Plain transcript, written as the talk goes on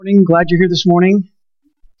Morning. Glad you're here this morning.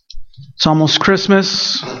 It's almost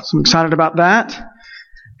Christmas, so I'm excited about that.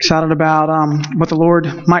 Excited about what the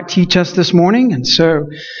Lord might teach us this morning. And so,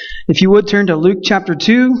 if you would turn to Luke chapter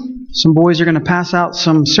 2, some boys are going to pass out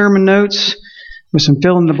some sermon notes with some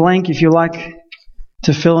fill in the blank if you like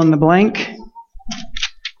to fill in the blank.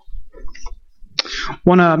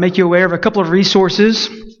 Want to make you aware of a couple of resources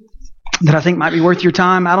that I think might be worth your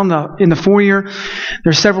time. Out in the foyer,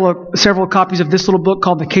 there's several copies of this little book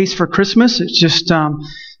called The Case for Christmas. It's just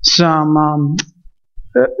some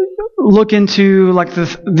look into like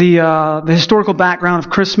the historical background of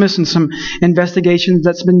Christmas and some investigations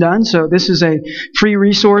that's been done. So this is a free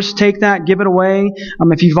resource. Take that, give it away.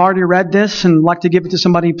 If you've already read this and like to give it to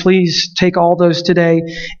somebody, please take all those today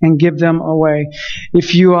and give them away.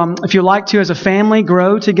 If you like to, as a family,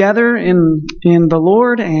 grow together in the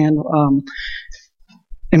Lord and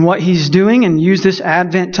in what He's doing, and use this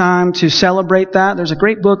Advent time to celebrate that. There's a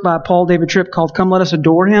great book by Paul David Tripp called Come Let Us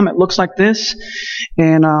Adore Him. It looks like this.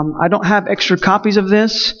 And I don't have extra copies of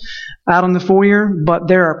this out on the foyer, but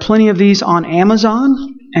there are plenty of these on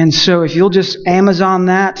Amazon. And so if you'll just Amazon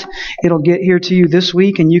that, it'll get here to you this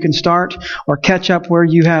week, and you can start or catch up where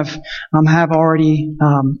you have already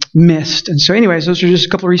missed. And so anyways, those are just a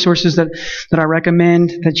couple of resources that I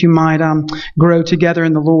recommend that you might grow together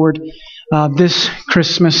in the Lord this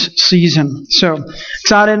Christmas season. So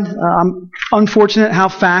excited. I'm unfortunate how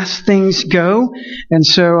fast things go, and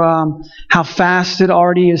so how fast it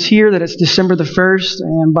already is here, that it's December the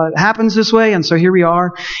 1st, but it happens this way, and so here we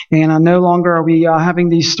are. And no longer are we having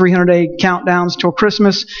these 300-day countdowns till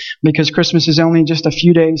Christmas, because Christmas is only just a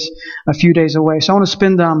few days away. So I want to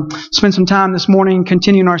spend some time this morning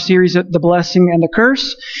continuing our series at The Blessing and the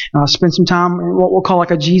Curse. Spend some time in what we'll call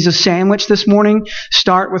like a Jesus sandwich this morning.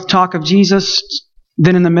 Start with talk of Jesus,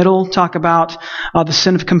 then in the middle talk about the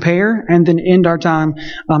sin of compare, and then end our time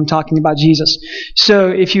talking about Jesus. So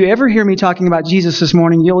if you ever hear me talking about Jesus this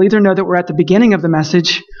morning, you'll either know that we're at the beginning of the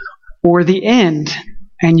message or the end,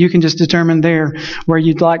 and you can just determine there where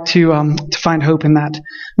you'd like to find hope in that. Let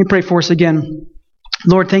me pray for us again.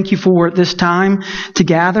 Lord, thank you for this time to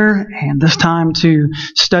gather and this time to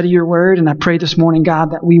study your word. And I pray this morning,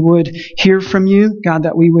 God, that we would hear from you. God,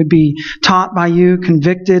 that we would be taught by you,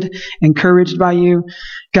 convicted, encouraged by you.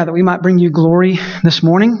 God, that we might bring you glory this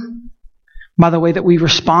morning by the way that we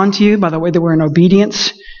respond to you, by the way that we're in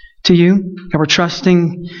obedience to you. God, we're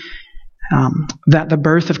trusting that the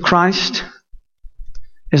birth of Christ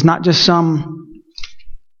is not just some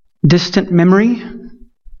distant memory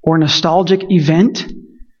or nostalgic event,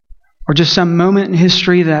 or just some moment in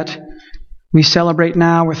history that we celebrate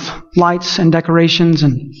now with lights and decorations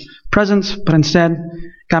and presents, but instead,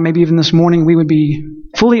 God, maybe even this morning we would be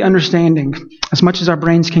fully understanding, as much as our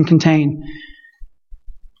brains can contain,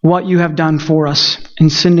 what you have done for us in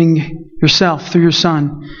sending yourself through your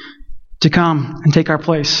Son to come and take our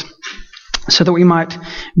place, so that we might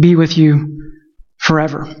be with you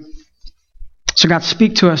forever. So God,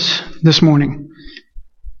 speak to us this morning.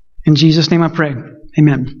 In Jesus' name I pray.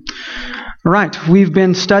 Amen. All right. We've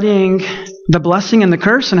been studying the blessing and the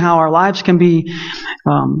curse, and how our lives can be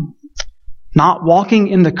not walking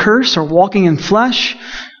in the curse or walking in flesh,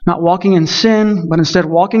 not walking in sin, but instead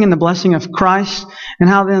walking in the blessing of Christ, and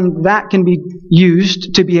how then that can be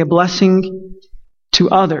used to be a blessing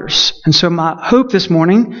to others. And so my hope this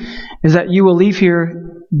morning is that you will leave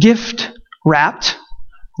here gift wrapped,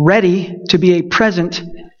 ready to be a present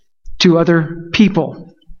to other people.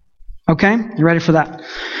 Okay? You ready for that?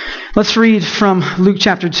 Let's read from Luke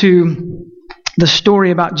chapter 2, the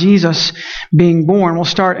story about Jesus being born. We'll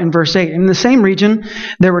start in verse 8. In the same region,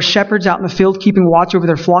 there were shepherds out in the field keeping watch over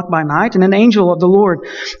their flock by night, and an angel of the Lord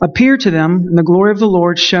appeared to them, and the glory of the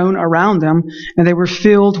Lord shone around them, and they were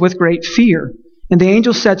filled with great fear. And the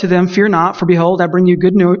angel said to them, "Fear not, for behold, I bring you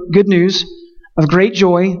good news of great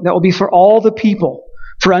joy that will be for all the people.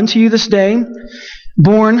 For unto you this day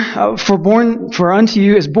For unto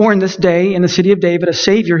you is born this day in the city of David a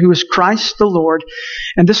Savior, who is Christ the Lord.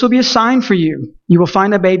 And this will be a sign for you. You will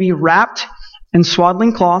find a baby wrapped in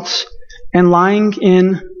swaddling cloths and lying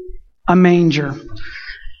in a manger."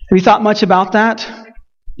 Have you thought much about that?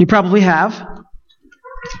 You probably have.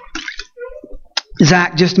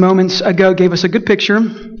 Zach just moments ago gave us a good picture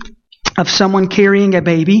of someone carrying a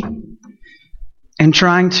baby and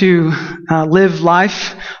trying to live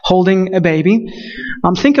life holding a baby.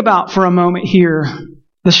 Think about for a moment here,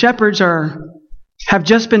 the shepherds have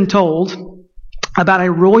just been told about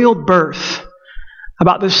a royal birth,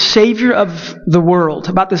 about the Savior of the world,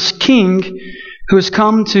 about this King who has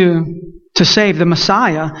come to save, the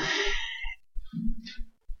Messiah.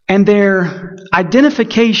 And their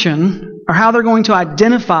identification or how they're going to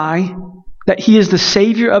identify that he is the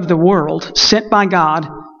Savior of the world, sent by God,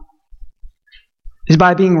 is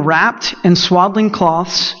by being wrapped in swaddling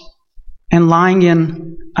cloths and lying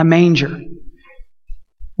in a manger.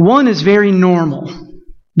 One is very normal,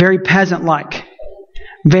 very peasant-like,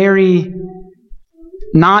 very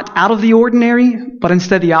not out of the ordinary, but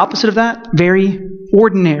instead the opposite of that, very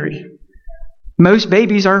ordinary. Most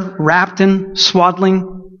babies are wrapped in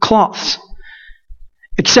swaddling cloths.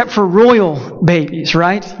 Except for royal babies,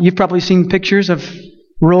 right? You've probably seen pictures of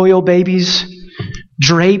royal babies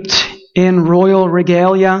draped in royal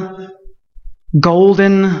regalia,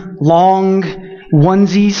 golden, long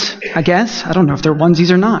onesies, I guess. I don't know if they're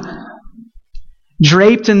onesies or not.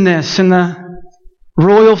 Draped in this, and the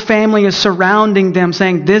royal family is surrounding them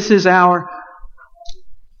saying, this is our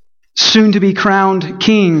soon-to-be crowned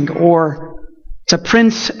king, or it's a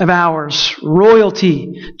prince of ours,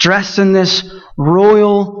 royalty, dressed in this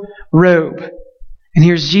royal robe. And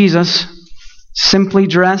here's Jesus, simply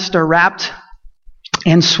dressed or wrapped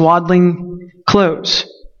in swaddling clothes.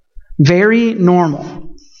 Very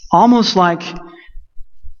normal. Almost like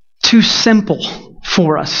too simple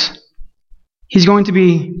for us. He's going to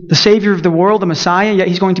be the Savior of the world, the Messiah, yet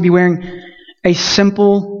he's going to be wearing a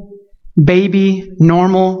simple, baby,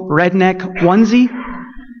 normal, redneck onesie.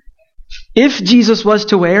 If Jesus was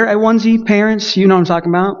to wear a onesie, parents, you know what I'm talking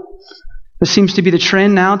about. This seems to be the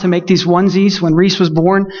trend now to make these onesies. When Reese was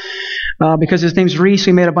born, because his name's Reese,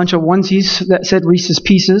 we made a bunch of onesies that said Reese's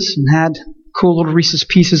Pieces and had cool little Reese's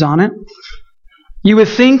Pieces on it. You would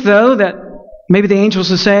think, though, that maybe the angels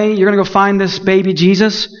would say, you're going to go find this baby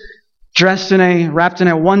Jesus wrapped in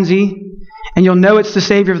a onesie, and you'll know it's the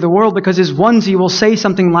Savior of the world because his onesie will say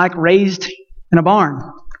something like raised in a barn,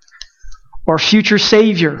 or future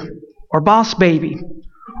Savior, or boss baby,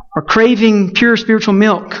 or craving pure spiritual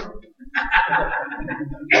milk,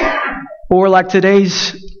 or like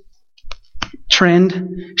today's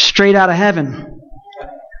trend, straight out of heaven.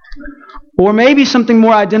 Or maybe something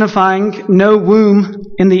more identifying, no womb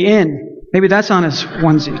in the inn. Maybe that's on his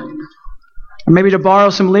onesie. Or maybe to borrow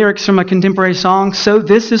some lyrics from a contemporary song, so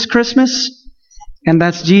this is Christmas, and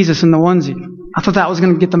that's Jesus in the onesie. I thought that was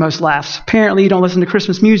going to get the most laughs. Apparently you don't listen to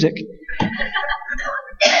Christmas music.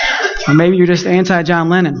 Or maybe you're just anti-John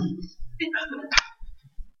Lennon.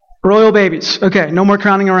 Royal babies. Okay, no more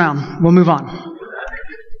crowning around. We'll move on.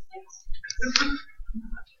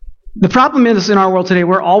 The problem is in our world today,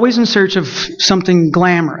 we're always in search of something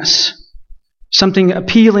glamorous, something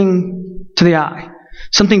appealing to the eye,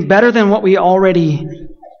 something better than what we already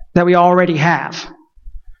have.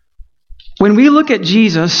 When we look at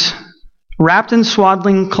Jesus wrapped in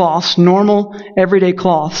swaddling cloths, normal everyday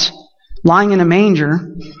cloths, lying in a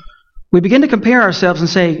manger, we begin to compare ourselves and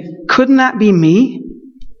say, couldn't that be me?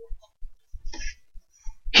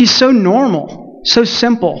 He's so normal, so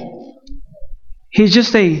simple. He's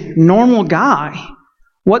just a normal guy.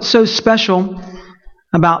 What's so special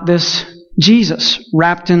about this Jesus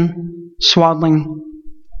wrapped in swaddling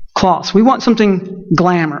cloths? We want something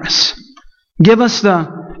glamorous. Give us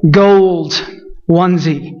the gold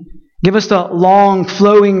onesie. Give us the long,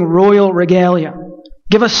 flowing royal regalia.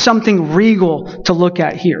 Give us something regal to look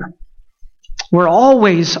at here. We're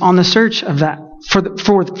always on the search of that,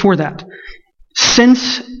 for that.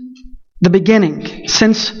 Since the beginning,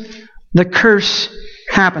 since the curse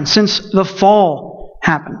happened, since the fall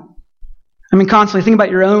happened. I mean, constantly think about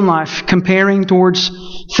your own life, comparing towards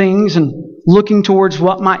things and looking towards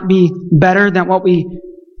what might be better than what we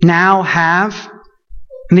now have.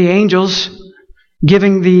 And the angels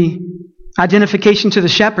giving the identification to the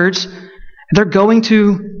shepherds, they're going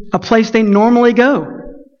to a place they normally go.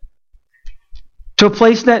 To a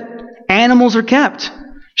place that animals are kept.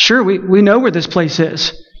 Sure, we know where this place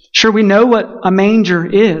is. Sure, we know what a manger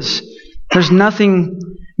is. There's nothing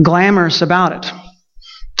glamorous about it.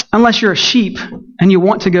 Unless you're a sheep and you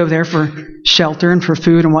want to go there for shelter and for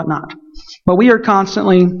food and whatnot. But we are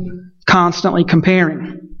constantly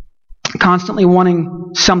comparing. Constantly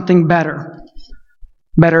wanting something better.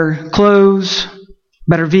 Better clothes,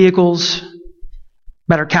 better vehicles,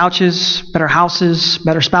 better couches, better houses,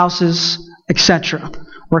 better spouses, etc.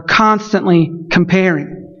 We're constantly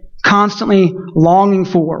comparing, constantly longing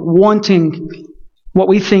for, wanting what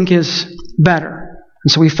we think is better.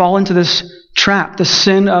 And so we fall into this trap, the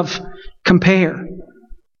sin of compare,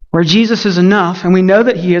 where Jesus is enough, and we know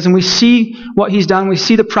that he is, and we see what he's done, we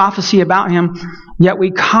see the prophecy about him, yet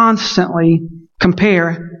we constantly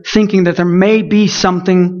compare, thinking that there might be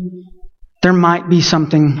something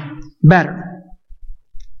better.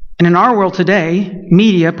 And in our world today,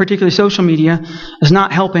 media, particularly social media, is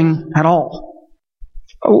not helping at all.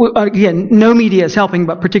 Again, no media is helping,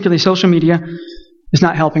 but particularly social media is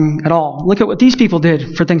not helping at all. Look at what these people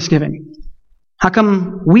did for Thanksgiving. How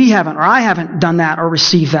come we haven't, or I haven't done that or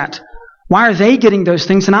received that? Why are they getting those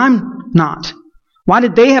things and I'm not? Why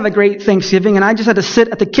did they have a great Thanksgiving and I just had to sit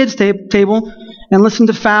at the kids' table and listen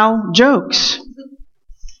to foul jokes?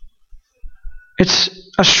 It's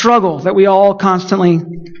a struggle that we all constantly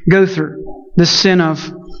go through. The sin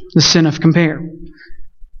of compare.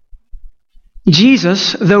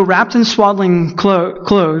 Jesus, though wrapped in swaddling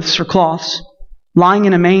clothes or cloths, lying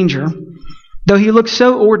in a manger, though he looked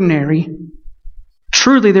so ordinary,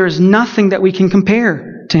 truly there is nothing that we can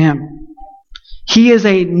compare to him. He is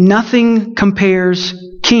a nothing compares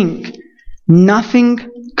king. Nothing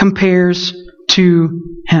compares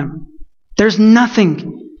to him. There's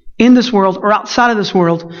nothing in this world or outside of this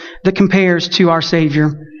world that compares to our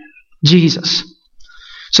Savior, Jesus.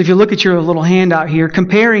 So if you look at your little handout here,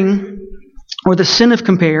 comparing, or the sin of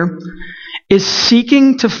compare, is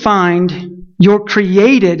seeking to find your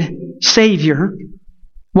created Savior,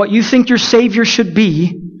 what you think your Savior should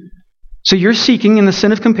be. So you're seeking in the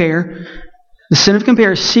sin of compare. The sin of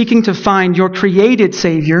compare is seeking to find your created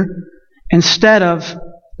Savior instead of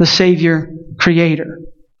the Savior Creator.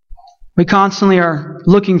 We constantly are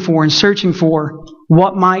looking for and searching for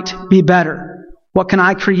what might be better. What can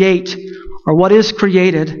I create, or what is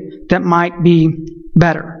created that might be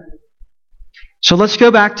better? So let's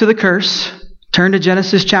go back to the curse. Turn to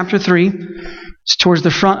Genesis chapter 3. It's towards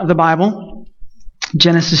the front of the Bible.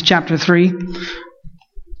 Genesis chapter 3.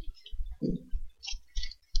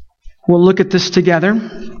 We'll look at this together.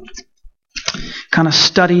 Kind of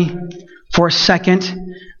study for a second.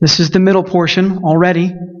 This is the middle portion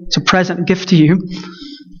already. It's a present gift to you.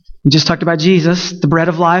 We just talked about Jesus, the bread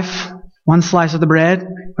of life. One slice of the bread.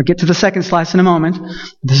 We'll get to the second slice in a moment.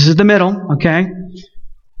 This is the middle, okay?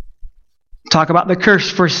 Talk about the curse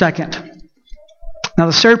for a second. Now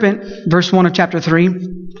the serpent, verse 1 of chapter 3.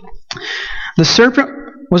 The serpent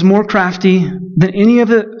was more crafty than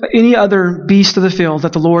any other beast of the field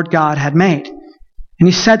that the Lord God had made. And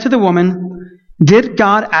he said to the woman, "Did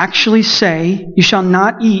God actually say, 'You shall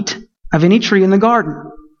not eat of any tree in the garden'?"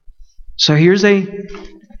 So here's a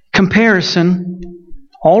comparison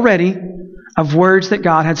already of words that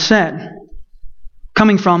God had said,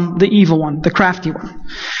 coming from the evil one, the crafty one.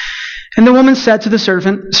 And the woman said to the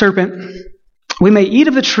serpent, "We may eat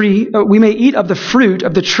of the fruit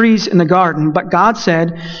of the trees in the garden, but God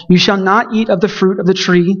said, 'You shall not eat of the fruit of the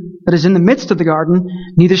tree that is in the midst of the garden,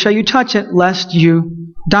 neither shall you touch it, lest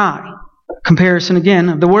you die.'" Comparison again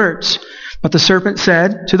of the words. But the serpent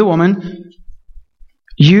said to the woman,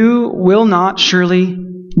 "You will not surely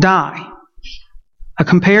die." A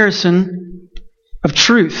comparison of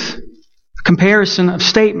truth, a comparison of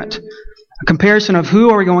statement, a comparison of who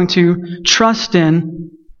are we going to trust in.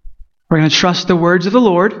 We're going to trust the words of the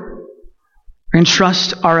Lord. We're going to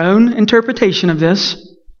trust our own interpretation of this,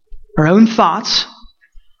 our own thoughts.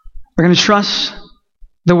 We're going to trust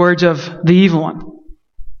the words of the evil one.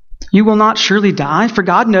 You will not surely die, for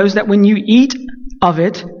God knows that when you eat of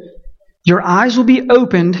it, your eyes will be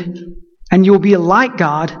opened, and you will be like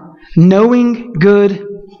God, knowing good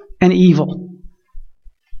and evil.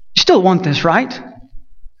 You still want this, right?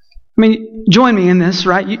 I mean, join me in this,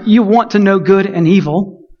 right? You want to know good and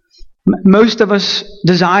evil. Most of us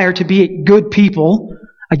desire to be good people.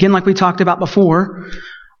 Again, like we talked about before,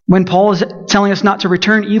 when Paul is telling us not to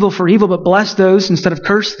return evil for evil, but bless those instead of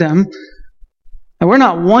curse them. And we're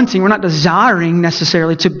not desiring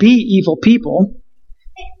necessarily to be evil people.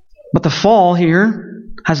 But the fall here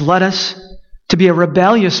has led us to be a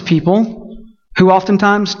rebellious people who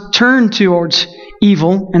oftentimes turn towards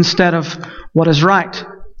evil instead of what is right.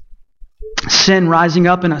 Sin rising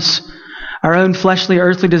up in us. Our own fleshly,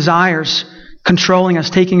 earthly desires controlling us,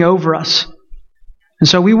 taking over us. And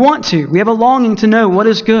so we have a longing to know what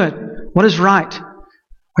is good, what is right.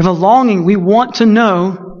 We have a longing, we want to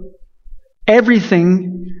know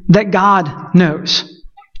everything that God knows.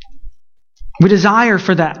 We desire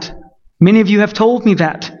for that. Many of you have told me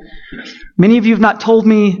that. Many of you have not told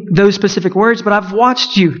me those specific words, but I've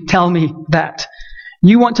watched you tell me that.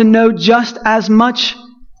 You want to know just as much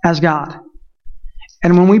as God.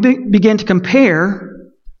 And when we begin to compare,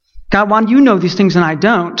 God, why do you know these things and I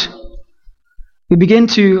don't? We begin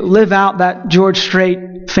to live out that George Strait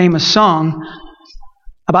famous song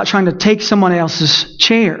about trying to take someone else's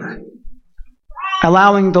chair.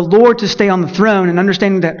 Allowing the Lord to stay on the throne and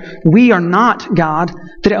understanding that we are not God,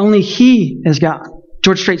 that only He is God.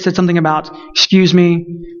 George Strait said something about, "Excuse me,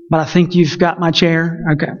 but I think you've got my chair."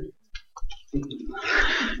 Okay.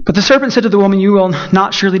 But the serpent said to the woman, "You will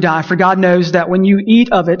not surely die, for God knows that when you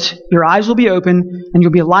eat of it, your eyes will be open, and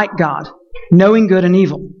you'll be like God, knowing good and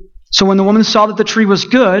evil." So when the woman saw that the tree was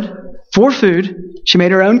good for food, she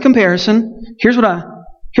made her own comparison. Here's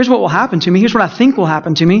what will happen to me. Here's what I think will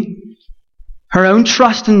happen to me. Her own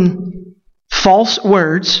trust in false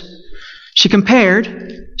words. She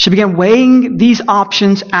compared. She began weighing these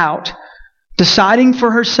options out, deciding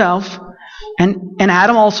for herself, and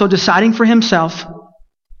Adam also deciding for himself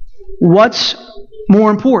what's more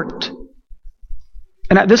important.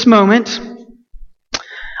 And at this moment,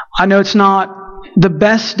 I know it's not the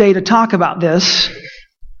best day to talk about this,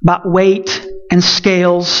 about weight and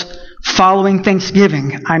scales following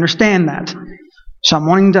Thanksgiving. I understand that. So I'm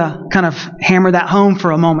wanting to kind of hammer that home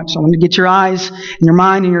for a moment. So I want to get your eyes and your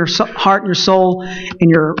mind and your heart and your soul and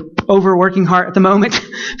your overworking heart at the moment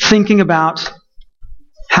thinking about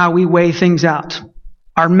how we weigh things out.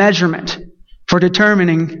 Our measurement for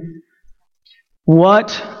determining what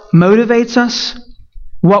motivates us,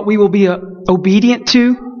 what we will be obedient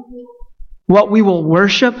to, what we will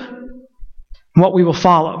worship, what we will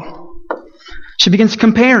follow. She begins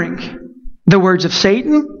comparing the words of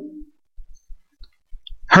Satan,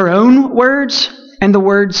 her own words, and the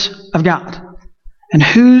words of God. And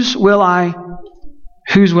whose will I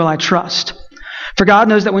trust? For God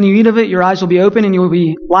knows that when you eat of it, your eyes will be open and you will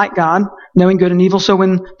be like God, knowing good and evil. So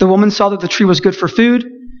when the woman saw that the tree was good for food,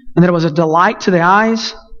 and that it was a delight to the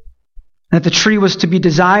eyes, and that the tree was to be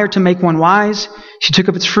desired to make one wise, she took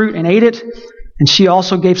up its fruit and ate it. And she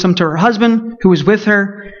also gave some to her husband who was with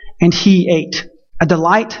her, and he ate. A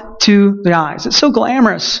delight to the eyes. It's so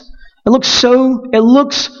glamorous. It looks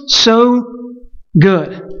so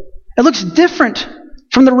good. It looks different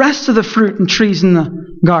from the rest of the fruit and trees in the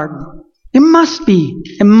garden. It must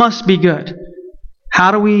be good.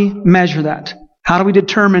 How do we measure that? How do we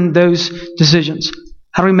determine those decisions?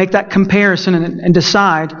 How do we make that comparison and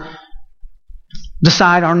decide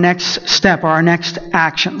our next step or our next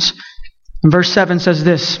actions? And verse 7 says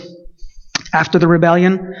this: after the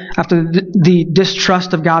rebellion, after the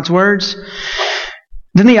distrust of God's words,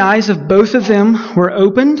 then the eyes of both of them were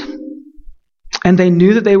opened, and they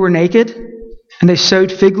knew that they were naked, and they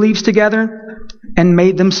sewed fig leaves together and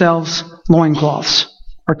made themselves loincloths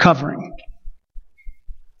or covering.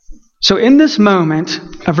 So in this moment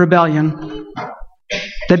of rebellion,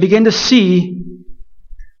 they begin to see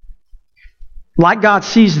like God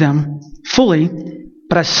sees them fully,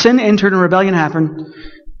 but as sin entered and rebellion happened,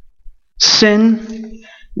 sin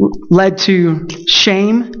led to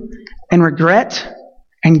shame and regret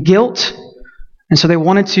and guilt, and so they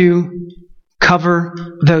wanted to cover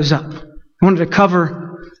those up. They wanted to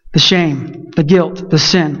cover the shame, the guilt, the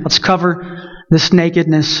sin. Let's cover this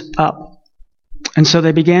nakedness up. And so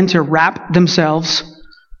they began to wrap themselves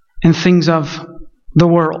in things of the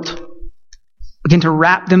world. Begin to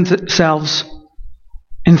wrap themselves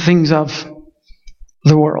in things of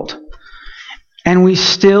the world. And we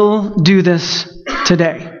still do this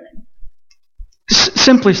today.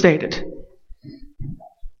 Simply stated,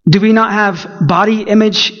 do we not have body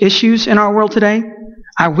image issues in our world today?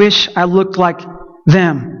 I wish I looked like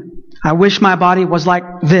them. I wish my body was like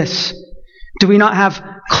this. Do we not have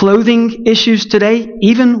clothing issues today,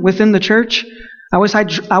 even within the church? I wish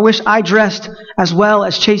I dressed as well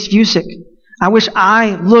as Chase Vusick. I wish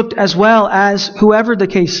I looked as well as whoever the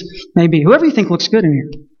case may be. Whoever you think looks good in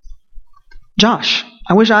here. Josh.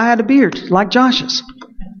 I wish I had a beard like Josh's.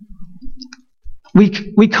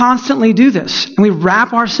 We constantly do this, and we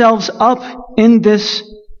wrap ourselves up in this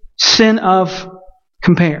sin of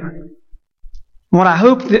compare. What I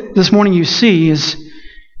hope that this morning you see is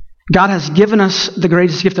God has given us the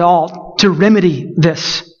greatest gift of all to remedy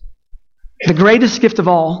this. The greatest gift of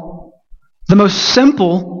all, the most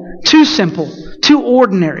simple, too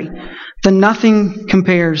ordinary, the nothing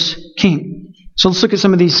compares King. So let's look at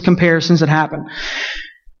some of these comparisons that happen.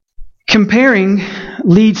 Comparing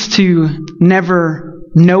leads to never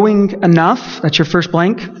knowing enough. That's your first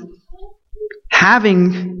blank.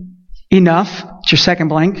 Having enough. That's your second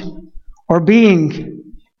blank. Or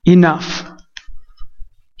being enough.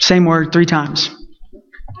 Same word 3 times.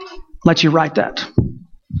 Let you write that.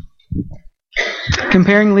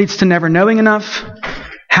 Comparing leads to never knowing enough,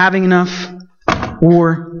 having enough,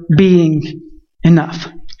 or being enough.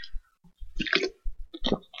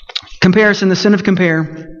 Comparison, the sin of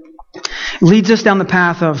compare, leads us down the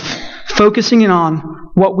path of focusing in on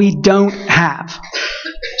what we don't have.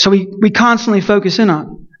 So we constantly focus in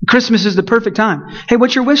on. Christmas is the perfect time. Hey,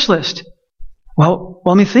 what's your wish list? Well,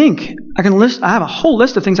 let me think. I have a whole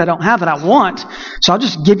list of things I don't have that I want. So I'll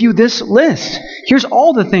just give you this list. Here's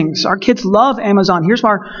all the things. Our kids love Amazon. Here's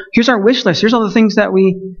our wish list. Here's all the things that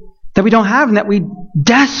we don't have and that we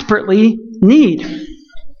desperately need.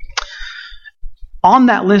 On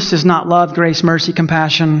that list is not love, grace, mercy,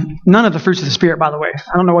 compassion. None of the fruits of the Spirit, by the way.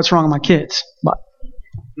 I don't know what's wrong with my kids, but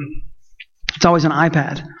it's always an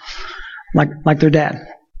iPad, like their dad.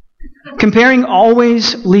 Comparing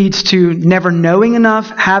always leads to never knowing enough,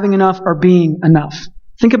 having enough, or being enough.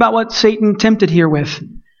 Think about what Satan tempted here with.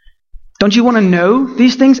 Don't you want to know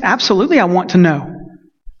these things? Absolutely, I want to know.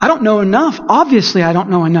 I don't know enough. Obviously, I don't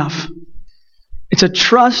know enough. It's a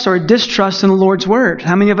trust or a distrust in the Lord's Word.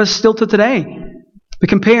 How many of us still to today? We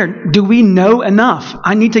compare. Do we know enough?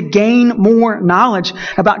 I need to gain more knowledge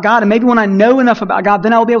about God. And maybe when I know enough about God,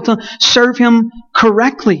 then I'll be able to serve Him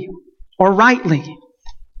correctly or rightly.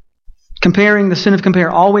 Comparing, the sin of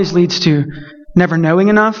compare, always leads to never knowing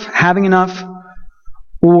enough, having enough,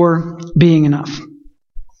 or being enough.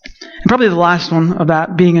 And probably the last one of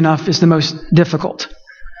that, being enough, is the most difficult.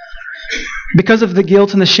 Because of the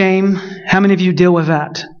guilt and the shame, how many of you deal with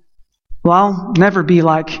that? Well, I'll never be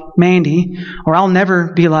like Mandy, or I'll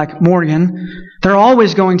never be like Morgan. They're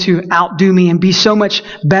always going to outdo me and be so much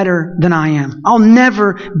better than I am. I'll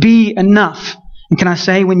never be enough. And can I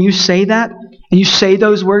say, when you say that, and you say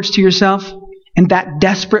those words to yourself, and that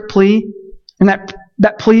desperate plea, and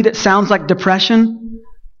that plea that sounds like depression,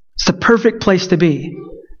 it's the perfect place to be,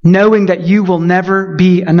 knowing that you will never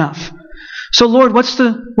be enough. So Lord, what's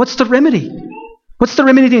the remedy? What's the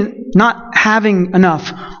remedy to not having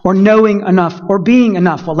enough, or knowing enough, or being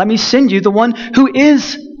enough? Well, let me send you the one who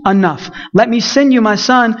is enough. Let me send you my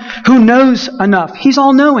Son who knows enough. He's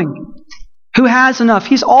all-knowing. Who has enough.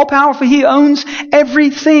 He's all-powerful. He owns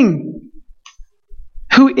everything.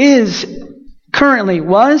 Who is currently,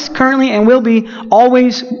 was, currently, and will be,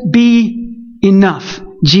 always be enough.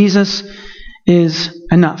 Jesus is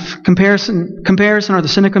enough. Comparison, or the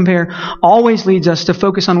sin of compare, always leads us to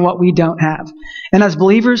focus on what we don't have. And as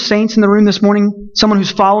believers, saints in the room this morning, someone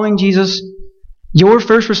who's following Jesus, your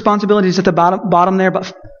first responsibility is at the bottom there,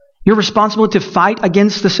 but your responsibility to fight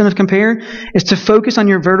against the sin of compare is to focus on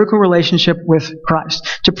your vertical relationship with Christ.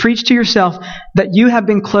 To preach to yourself that you have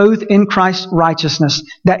been clothed in Christ's righteousness,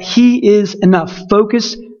 that He is enough.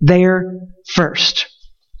 Focus there first.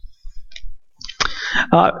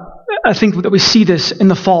 I think that we see this in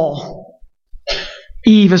the fall.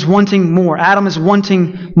 Eve is wanting more. Adam is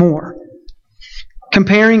wanting more.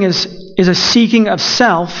 Comparing is a seeking of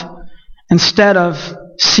self instead of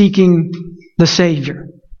seeking the Savior.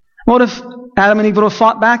 What if Adam and Eve would have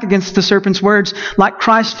fought back against the serpent's words like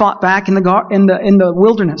Christ fought back in the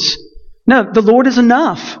wilderness? No, the Lord is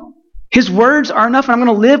enough. His words are enough, and I'm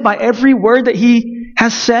going to live by every word that He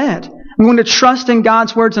has said. I'm going to trust in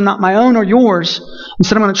God's words and not my own or yours.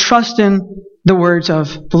 Instead, I'm going to trust in the words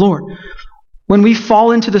of the Lord. When we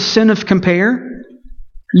fall into the sin of compare,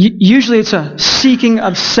 usually it's a seeking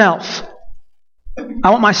of self.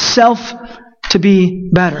 I want myself to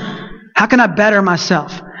be better. How can I better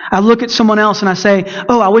myself? I look at someone else and I say,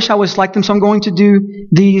 oh, I wish I was like them, so I'm going to do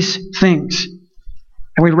these things.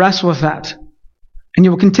 And we wrestle with that. And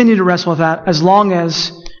you will continue to wrestle with that as long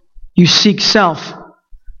as you seek self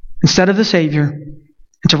instead of the Savior.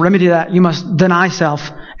 And to remedy that, you must deny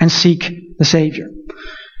self and seek the Savior.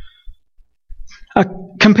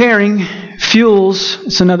 Comparing fuels,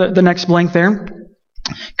 it's the next blank there.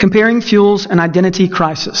 Comparing fuels an identity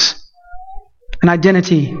crisis. An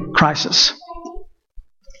identity crisis.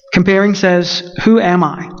 Comparing says, who am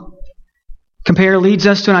I? Compare leads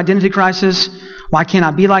us to an identity crisis. Why can't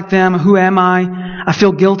I be like them? Who am I? I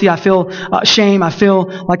feel guilty. I feel shame. I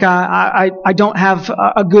feel like I don't have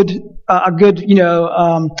a good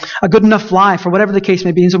enough life, or whatever the case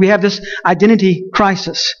may be. And so we have this identity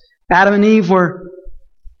crisis. Adam and Eve were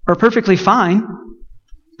perfectly fine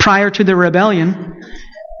prior to the rebellion,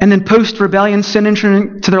 and then post-rebellion, sin entered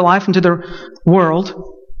into their life, into their world.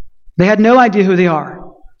 They had no idea who they are.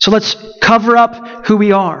 So let's cover up who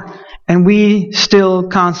we are. And we still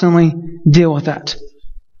constantly deal with that.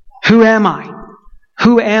 Who am I?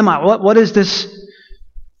 Who am I? What is this?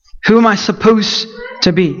 Who am I supposed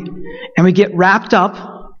to be? And we get wrapped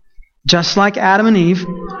up, just like Adam and Eve,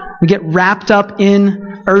 we get wrapped up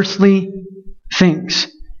in earthly things.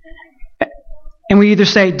 And we either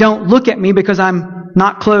say, don't look at me because I'm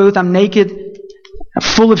not clothed, I'm naked,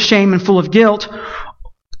 full of shame and full of guilt.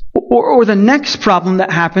 Or the next problem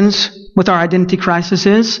that happens with our identity crisis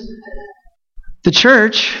is the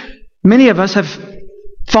church, many of us have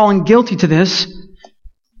fallen guilty to this.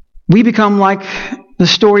 We become like the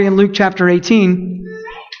story in Luke chapter 18.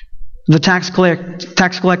 the tax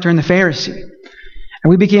collector and the Pharisee. And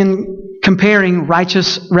we begin comparing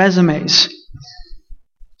righteous resumes.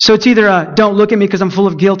 So it's either a, don't look at me because I'm full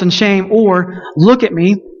of guilt and shame, or look at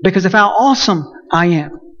me because of how awesome I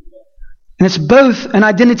am. And it's both an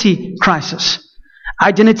identity crisis.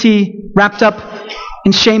 Identity wrapped up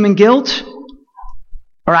in shame and guilt,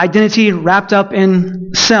 or identity wrapped up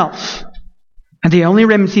in self. And the only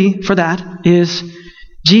remedy for that is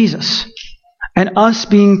Jesus. And us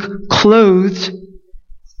being clothed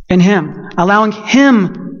in Him. Allowing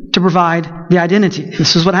Him to provide the identity.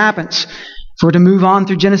 This is what happens. If we're to move on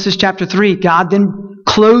through Genesis chapter 3, God then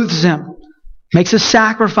clothes them, makes a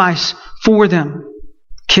sacrifice for them,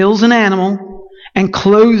 kills an animal, and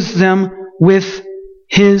clothes them with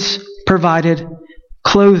His provided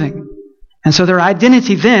clothing. And so their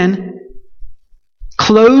identity then,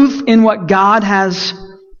 clothed in what God has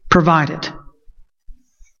provided.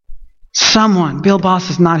 Someone, Bill Boss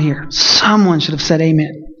is not here. Someone should have said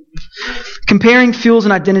amen. Comparing fuels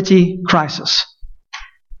an identity crisis.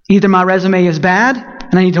 Either my resume is bad,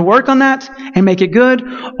 and I need to work on that and make it good,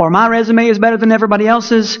 or my resume is better than everybody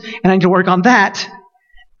else's, and I need to work on that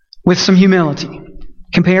with some humility.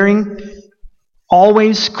 Comparing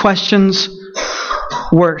always questions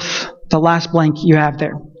worth. The last blank you have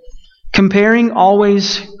there. Comparing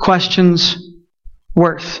always questions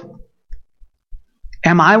worth.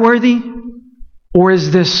 Am I worthy, or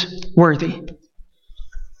is this worthy?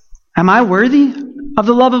 Am I worthy of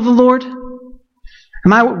the love of the Lord?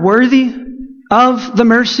 Am I worthy of the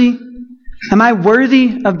mercy? Am I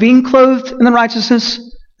worthy of being clothed in the righteousness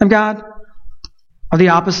of God? Or the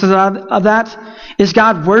opposite of that? Is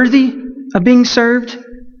God worthy of being served?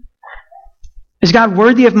 Is God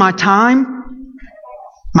worthy of my time,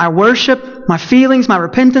 my worship, my feelings, my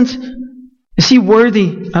repentance? Is He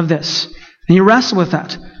worthy of this? And you wrestle with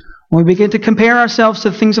that. When we begin to compare ourselves to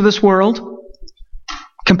the things of this world,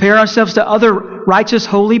 compare ourselves to other righteous,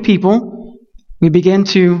 holy people, we begin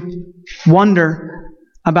to wonder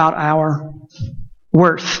about our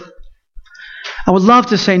worth. I would love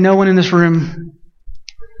to say no one in this room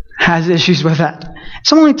has issues with that.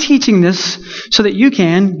 So I'm only teaching this so that you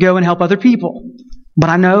can go and help other people. But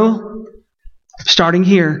I know, starting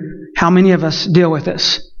here, how many of us deal with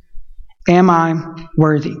this. Am I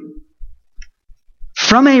worthy?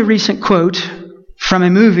 From a recent quote from a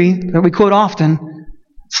movie that we quote often,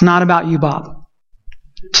 it's not about you, Bob.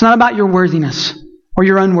 It's not about your worthiness or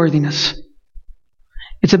your unworthiness.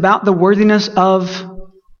 It's about the worthiness of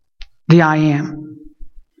the I am.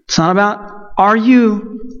 It's not about are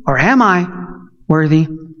you or am I worthy,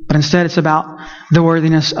 but instead it's about the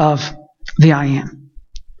worthiness of the I am.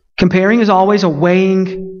 Comparing is always a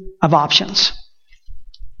weighing of options.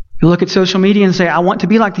 You look at social media and say, I want to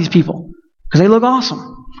be like these people because they look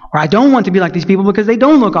awesome. Or I don't want to be like these people because they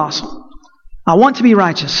don't look awesome. I want to be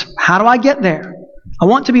righteous. How do I get there? I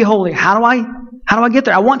want to be holy. How do I get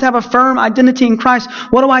there? I want to have a firm identity in Christ.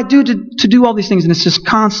 What do I do to do all these things? And it's this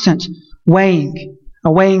constant weighing,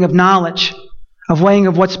 a weighing of knowledge, of weighing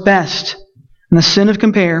of what's best. And the sin of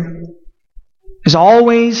compare is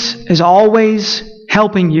always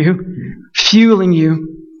helping you, fueling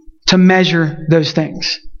you to measure those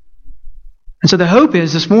things. And so the hope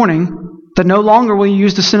is this morning that no longer will you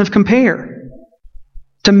use the sin of compare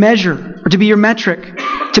to measure or to be your metric,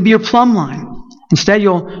 to be your plumb line. Instead,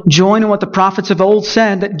 you'll join in what the prophets of old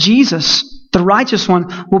said, that Jesus, the righteous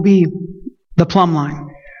one, will be the plumb line,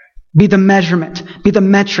 be the measurement, be the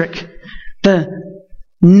metric. The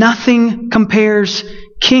nothing compares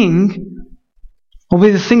King will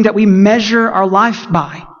be the thing that we measure our life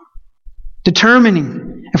by,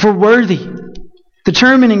 determining if we're worthy,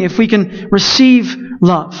 determining if we can receive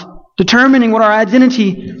love, determining what our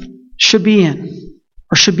identity should be in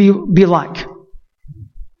or should be like.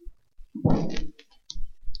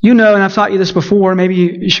 You know, and I've taught you this before, maybe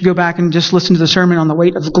you should go back and just listen to the sermon on the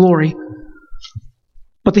weight of glory.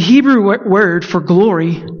 But the Hebrew word for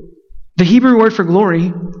glory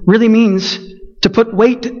really means to put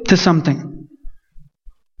weight to something.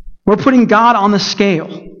 We're putting God on the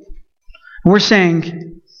scale. We're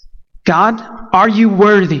saying, God, are you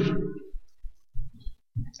worthy?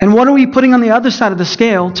 And what are we putting on the other side of the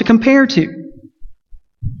scale to compare to?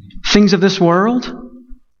 Things of this world?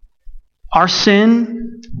 Our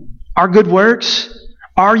sin? Our good works?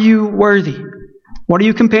 Are you worthy? What are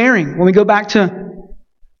you comparing? When we go back to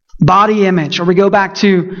body image, or we go back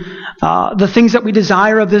to the things that we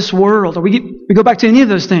desire of this world, or we go back to any of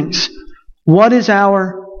those things, what is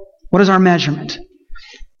our measurement?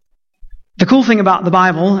 The cool thing about the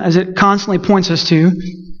Bible, as it constantly points us to,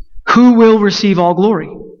 who will receive all glory?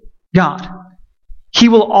 God. He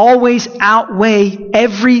will always outweigh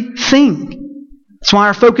everything. That's why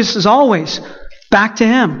our focus is always back to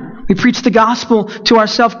Him. We preach the gospel to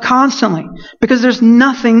ourselves constantly because there's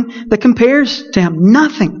nothing that compares to Him.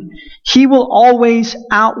 Nothing. He will always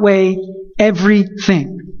outweigh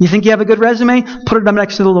everything. You think you have a good resume? Put it up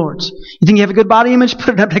next to the Lord's. You think you have a good body image?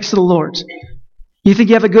 Put it up next to the Lord's. You think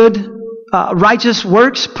you have a good righteous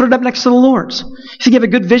works? Put it up next to the Lord's. You think you have a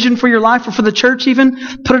good vision for your life or for the church even?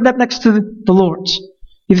 Put it up next to the Lord's.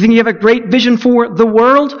 You think you have a great vision for the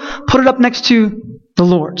world? Put it up next to the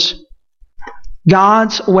Lord's.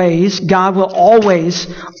 God's ways, God will always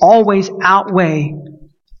outweigh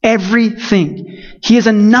everything. He is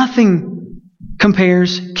a nothing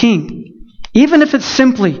compares king. Even if it's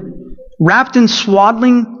simply wrapped in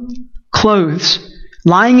swaddling clothes,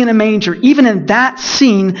 lying in a manger, even in that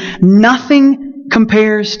scene, nothing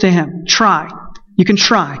compares to Him. Try. You can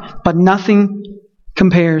try, but nothing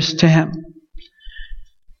compares to Him.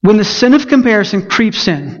 When the sin of comparison creeps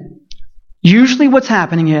in, usually what's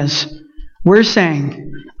happening is we're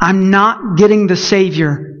saying, I'm not getting the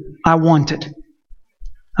Savior I wanted.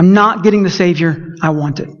 I'm not getting the Savior I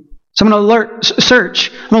wanted. So I'm going to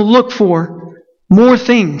search. I'm going to look for more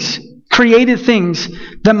things, creative things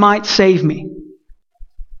that might save me.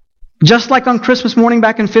 Just like on Christmas morning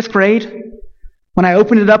back in 5th grade, when I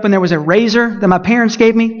opened it up and there was a razor that my parents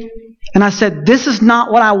gave me, and I said, this is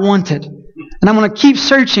not what I wanted. And I'm going to keep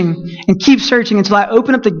searching until I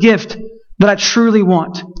open up the gift that I truly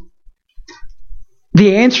want.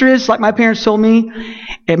 The answer is, like my parents told me,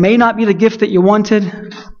 it may not be the gift that you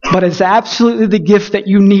wanted, but it's absolutely the gift that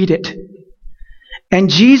you needed. And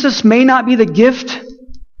Jesus may not be the gift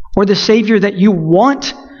or the Savior that you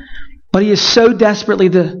want, but He is so desperately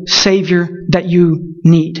the Savior that you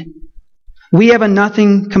need. We have a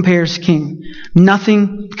nothing compares King.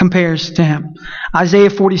 Nothing compares to Him. Isaiah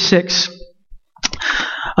 46.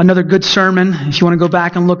 Another good sermon. If you want to go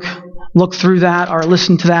back and look through that or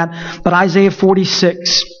listen to that. But Isaiah 46.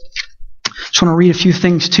 Just want to read a few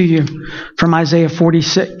things to you from Isaiah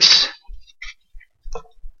 46.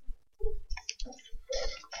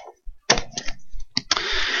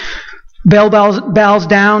 Baal bows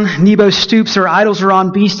down, Nebo stoops, their idols are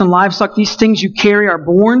on beasts and livestock. These things you carry are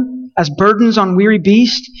borne as burdens on weary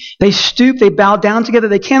beasts. They stoop, they bow down together.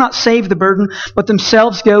 They cannot save the burden, but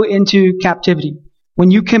themselves go into captivity.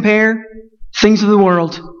 When you compare things of the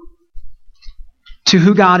world to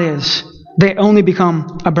who God is, they only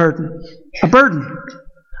become a burden. A burden.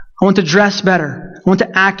 I want to dress better. I want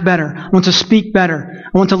to act better. I want to speak better.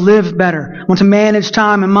 I want to live better. I want to manage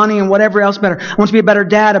time and money and whatever else better. I want to be a better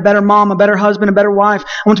dad, a better mom, a better husband, a better wife.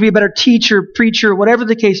 I want to be a better teacher, preacher, whatever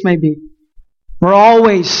the case may be. We're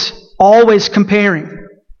always comparing.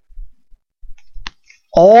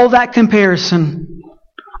 All that comparison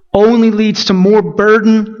only leads to more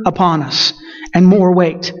burden upon us and more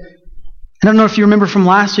weight. I don't know if you remember from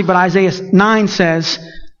last week, but Isaiah 9 says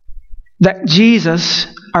that Jesus,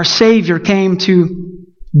 our Savior, came to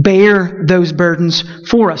bear those burdens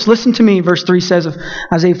for us. Listen to me, verse 3 says of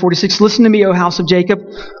Isaiah 46, listen to me, O house of Jacob,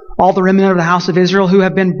 all the remnant of the house of Israel who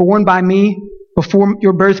have been born by me before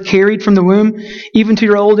your birth, carried from the womb, even to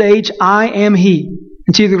your old age, I am He.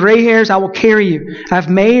 And to the gray hairs I will carry you. I have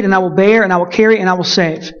made and I will bear and I will carry and I will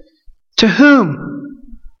save. To whom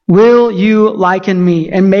will you liken me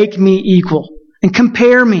and make me equal and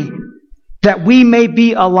compare me that we may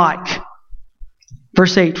be alike?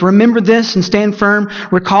 Verse 8, remember this and stand firm.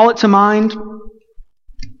 Recall it to mind.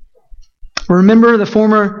 Remember the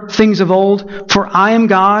former things of old. For I am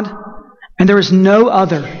God and there is no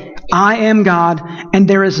other. I am God and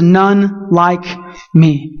there is none like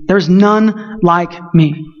me. There is none like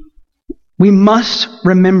me. We must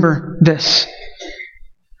remember this.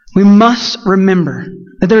 We must remember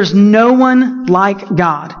that there is no one like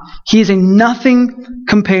God. He is a nothing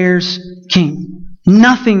compares King.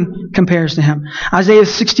 Nothing compares to Him. Isaiah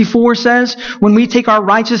 64 says, when we take our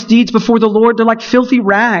righteous deeds before the Lord, they're like filthy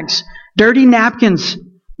rags, dirty napkins.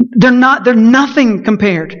 They're nothing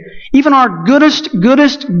compared. Even our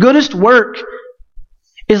goodest work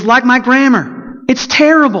is like my grammar. It's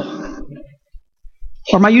terrible.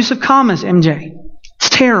 Or my use of commas, MJ. It's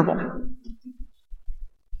terrible.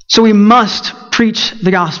 So we must preach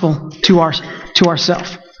the gospel to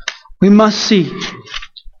ourselves. We must see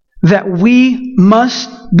that we must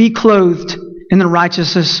be clothed in the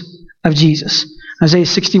righteousness of Jesus. Isaiah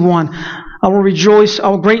 61. I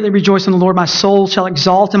will greatly rejoice in the Lord. My soul shall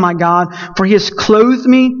exalt in my God, for He has clothed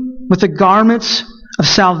me with the garments of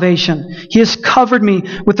salvation. He has covered me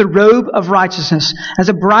with the robe of righteousness. As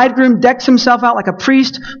a bridegroom decks himself out like a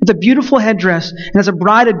priest with a beautiful headdress, and as a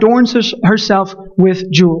bride adorns herself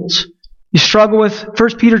with jewels. You struggle with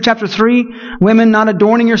 1 Peter chapter 3, women not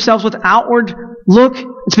adorning yourselves with outward look.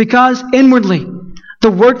 It's because inwardly,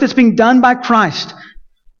 the work that's being done by Christ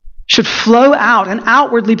should flow out, and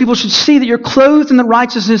outwardly people should see that you're clothed in the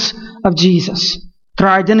righteousness of Jesus. That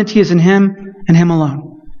our identity is in Him and Him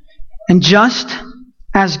alone. And just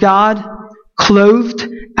as God clothed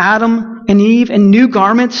Adam and Eve in new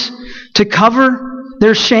garments to cover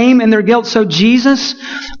their shame and their guilt, so Jesus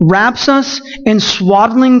wraps us in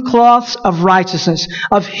swaddling cloths of righteousness,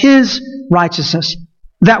 of His righteousness,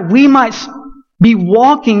 that we might be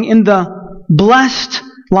walking in the blessed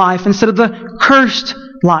life instead of the cursed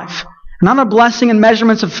life. Not a blessing in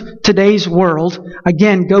measurements of today's world.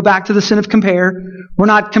 Again, go back to the sin of compare. We're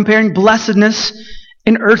not comparing blessedness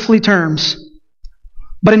in earthly terms,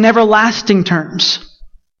 but in everlasting terms.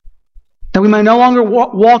 That we may no longer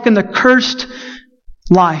walk in the cursed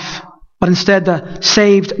life, but instead the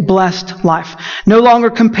saved, blessed life. No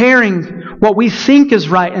longer comparing what we think is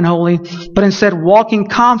right and holy, but instead walking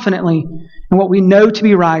confidently in what we know to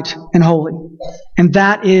be right and holy. And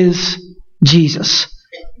that is Jesus.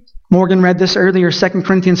 Morgan read this earlier, 2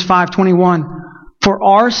 Corinthians 5:21. For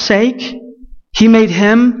our sake, He made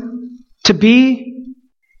Him to be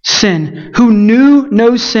sin, who knew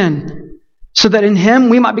no sin, so that in Him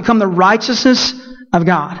we might become the righteousness of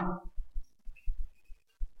God.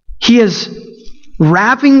 He is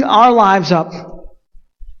wrapping our lives up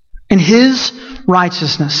in His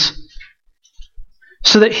righteousness,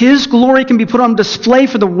 so that His glory can be put on display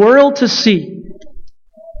for the world to see.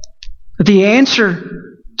 That the answer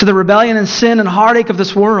to the rebellion and sin and heartache of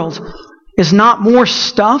this world is not more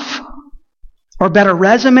stuff or better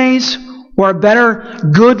resumes or a better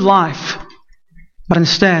good life. But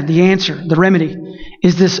instead, the answer, the remedy,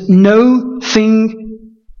 is this no thing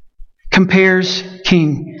compares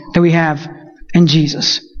King that we have in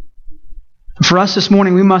Jesus. For us this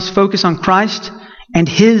morning, we must focus on Christ and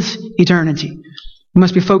His eternity. We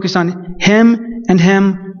must be focused on Him and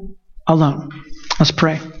Him alone. Let's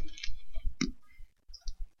pray.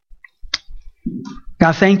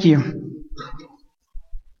 God, thank You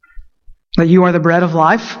that You are the bread of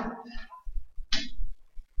life.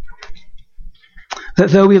 That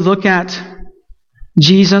though we look at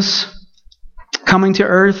Jesus coming to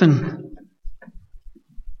earth and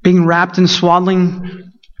being wrapped in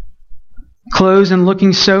swaddling clothes and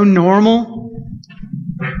looking so normal,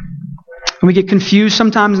 and we get confused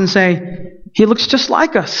sometimes and say, He looks just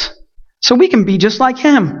like us, so we can be just like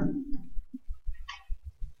Him.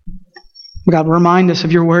 God, remind us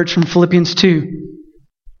of Your words from Philippians 2.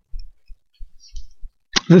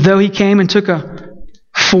 That though He came and took a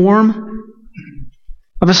form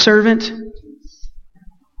of a servant,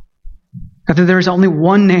 that there is only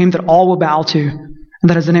one name that all will bow to, and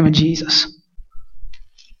that is the name of Jesus.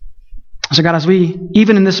 So God, as we,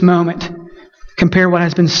 even in this moment, compare what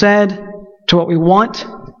has been said to what we want,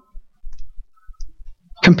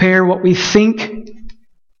 compare what we think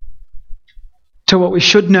to what we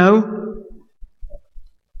should know,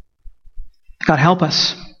 God, help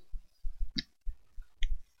us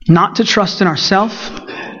not to trust in ourselves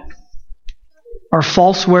or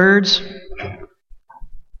false words,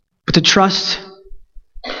 but to trust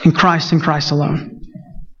in Christ and Christ alone.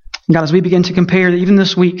 And God, as we begin to compare even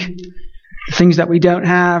this week, the things that we don't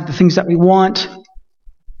have, the things that we want,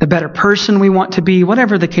 the better person we want to be,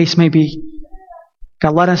 whatever the case may be,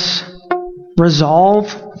 God, let us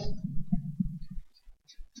resolve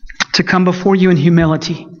to come before You in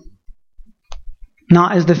humility.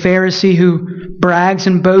 Not as the Pharisee who brags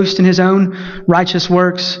and boasts in his own righteous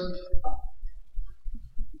works,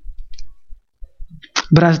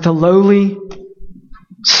 but as the lowly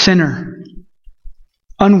sinner,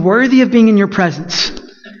 unworthy of being in Your presence,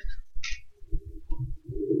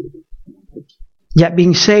 yet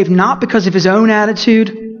being saved not because of his own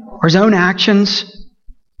attitude or his own actions,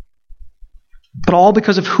 but all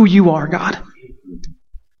because of who You are, God.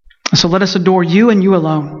 So let us adore You and You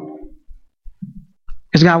alone.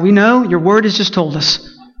 Because God, we know Your Word has just told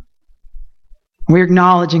us. We're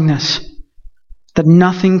acknowledging this, that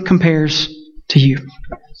nothing compares to You.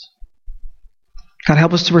 God,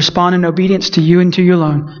 help us to respond in obedience to You and to You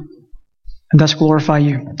alone, and thus glorify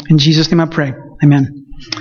You. In Jesus' name I pray. Amen.